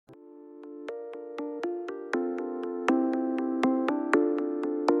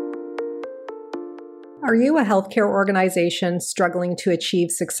Are you a healthcare organization struggling to achieve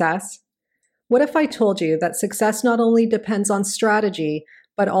success? What if I told you that success not only depends on strategy,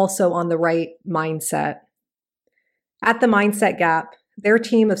 but also on the right mindset? At the Mindset Gap, their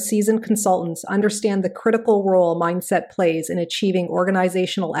team of seasoned consultants understand the critical role mindset plays in achieving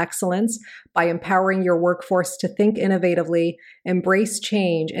organizational excellence by empowering your workforce to think innovatively, embrace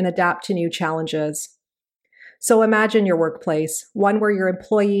change, and adapt to new challenges. So imagine your workplace, one where your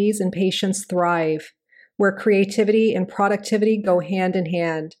employees and patients thrive, where creativity and productivity go hand in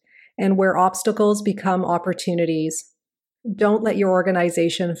hand, and where obstacles become opportunities. Don't let your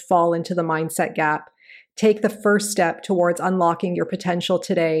organization fall into the mindset gap. Take the first step towards unlocking your potential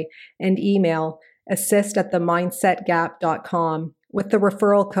today and email assist@themindsetgap.com with the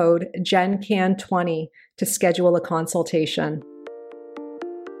referral code GenCan20 to schedule a consultation.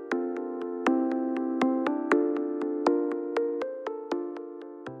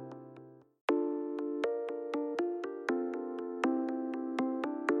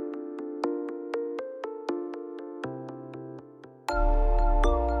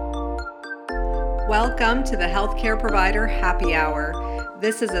 Welcome to the Healthcare Provider Happy Hour.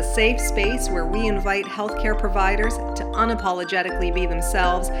 This is a safe space where we invite healthcare providers to unapologetically be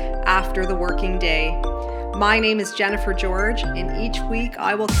themselves after the working day. My name is Jennifer George, and each week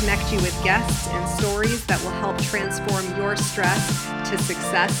I will connect you with guests and stories that will help transform your stress to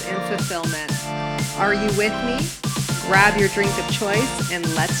success and fulfillment. Are you with me? Grab your drink of choice and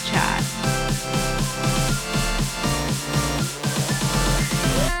let's chat.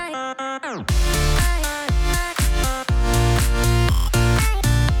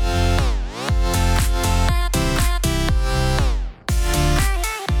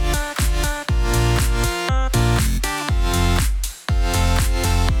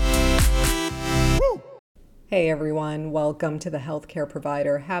 Hey everyone, welcome to the Healthcare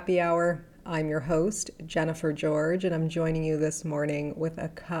Provider Happy Hour. I'm your host, Jennifer George, and I'm joining you this morning with a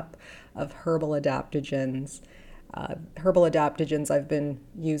cup of herbal adaptogens. Herbal adaptogens I've been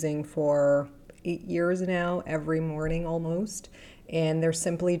using for 8 years now, every morning almost, and they're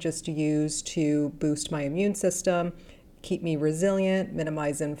simply just used to boost my immune system, keep me resilient,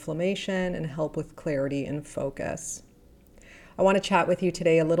 minimize inflammation, and help with clarity and focus. I want to chat with you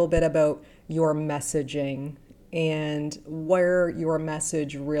today a little bit about your messaging and where your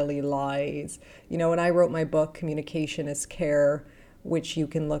message really lies. You know, when I wrote my book, Communication is Care, which you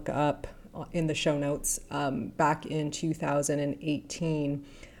can look up in the show notes, back in 2018,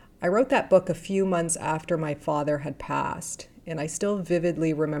 I wrote that book a few months after my father had passed. And I still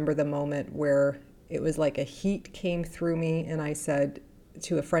vividly remember the moment where it was like a heat came through me, and I said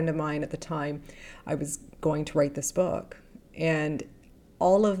to a friend of mine at the time, I was going to write this book. And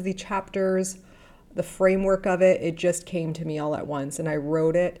all of the chapters, the framework of it, it just came to me all at once. And I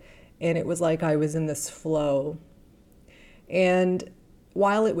wrote it, and it was like I was in this flow. And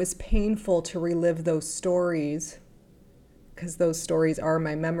while it was painful to relive those stories, because those stories are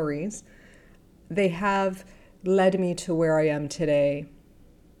my memories, they have led me to where I am today.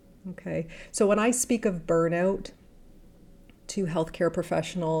 Okay, so when I speak of burnout to healthcare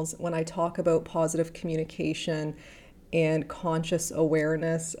professionals, when I talk about positive communication and conscious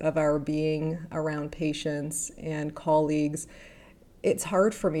awareness of our being around patients and colleagues, it's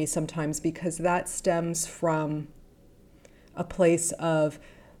hard for me sometimes because that stems from a place of,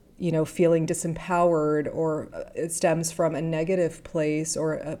 feeling disempowered, or it stems from a negative place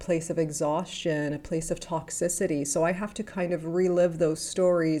or a place of exhaustion, a place of toxicity. So I have to kind of relive those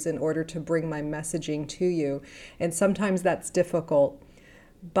stories in order to bring my messaging to you. And sometimes that's difficult,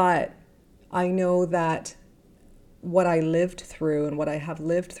 but I know that what I lived through and what I have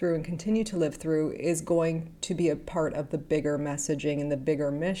lived through and continue to live through is going to be a part of the bigger messaging and the bigger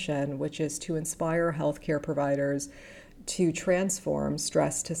mission, which is to inspire healthcare providers to transform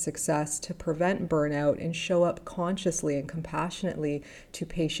stress to success, to prevent burnout, and show up consciously and compassionately to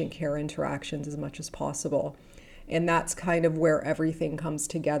patient care interactions as much as possible. And that's kind of where everything comes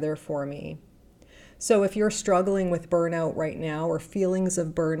together for me. So if you're struggling with burnout right now, or feelings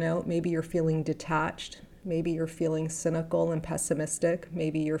of burnout, maybe you're feeling detached, maybe you're feeling cynical and pessimistic,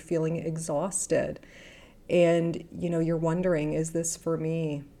 maybe you're feeling exhausted, and you're wondering, is this for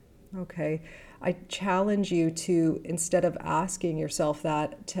me? Okay, I challenge you to, instead of asking yourself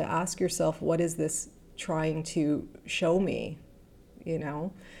that, to ask yourself, what is this trying to show me?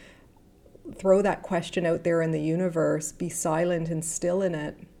 Throw that question out there in the universe, be silent and still in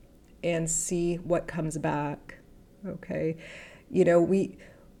it, and see what comes back. Okay,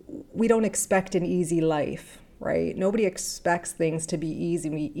 we don't expect an easy life, right? Nobody expects things to be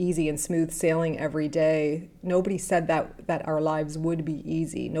easy and smooth sailing every day. Nobody said that our lives would be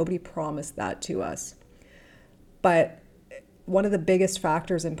easy. Nobody promised that to us. But one of the biggest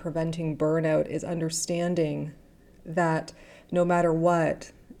factors in preventing burnout is understanding that no matter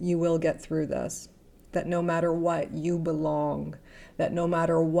what, you will get through this. That no matter what, you belong. That no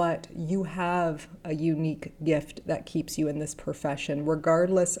matter what, you have a unique gift that keeps you in this profession,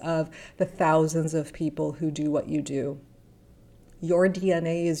 regardless of the thousands of people who do what you do. Your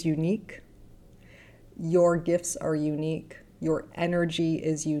DNA is unique. Your gifts are unique. Your energy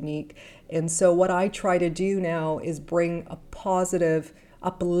is unique. And so what I try to do now is bring a positive,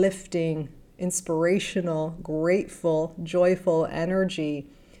 uplifting, inspirational, grateful, joyful energy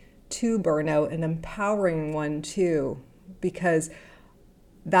to burnout, an empowering one too, because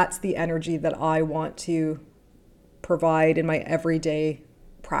that's the energy that I want to provide in my everyday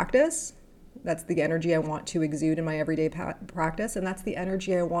practice. That's the energy I want to exude in my everyday practice, and that's the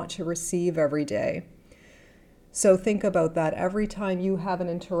energy I want to receive every day. So think about that. Every time you have an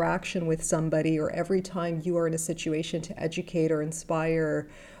interaction with somebody, or every time you are in a situation to educate or inspire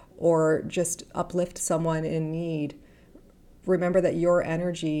or just uplift someone in need, remember that your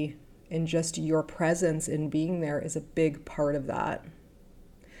energy and just your presence in being there is a big part of that.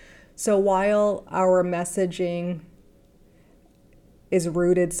 So while our messaging is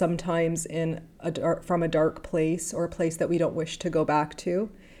rooted sometimes in from a dark place, or a place that we don't wish to go back to,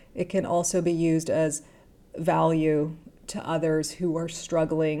 it can also be used as value to others who are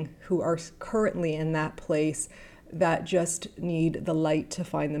struggling, who are currently in that place, that just need the light to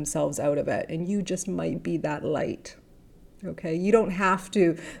find themselves out of it. And you just might be that light. Okay, you don't have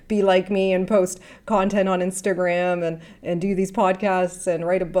to be like me and post content on Instagram and do these podcasts and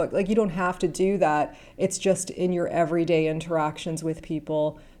write a book. Like, you don't have to do that. It's just in your everyday interactions with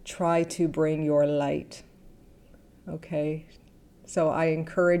people, try to bring your light. Okay, so I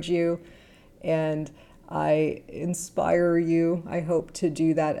encourage you and I inspire you. I hope to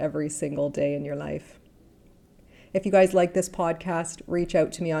do that every single day in your life. If you guys like this podcast, reach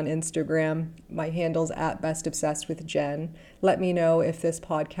out to me on Instagram. My handle's @bestobsessedwithjen. Let me know if this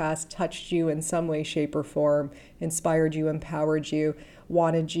podcast touched you in some way, shape, or form, inspired you, empowered you,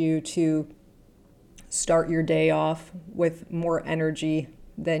 wanted you to start your day off with more energy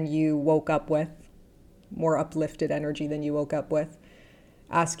than you woke up with, more uplifted energy than you woke up with.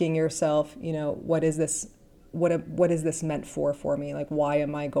 Asking yourself, what is this? What is this meant for me? Like, why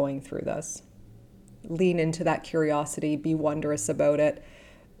am I going through this? Lean into that curiosity, be wondrous about it.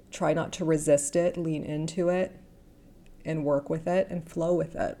 Try not to resist it, lean into it and work with it and flow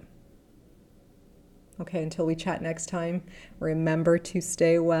with it. Okay, until we chat next time, remember to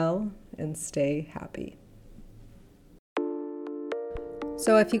stay well and stay happy.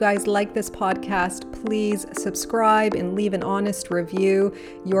 So if you guys like this podcast, please subscribe and leave an honest review.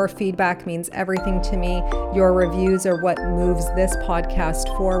 Your feedback means everything to me. Your reviews are what moves this podcast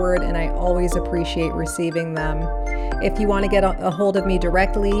forward, and I always appreciate receiving them. If you want to get a hold of me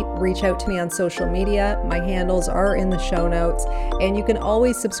directly, reach out to me on social media. My handles are in the show notes, and you can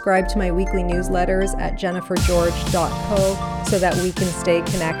always subscribe to my weekly newsletters at jennifergeorge.co so that we can stay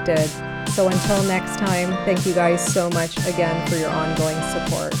connected. So until next time, thank you guys so much again for your ongoing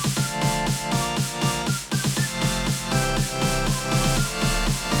support.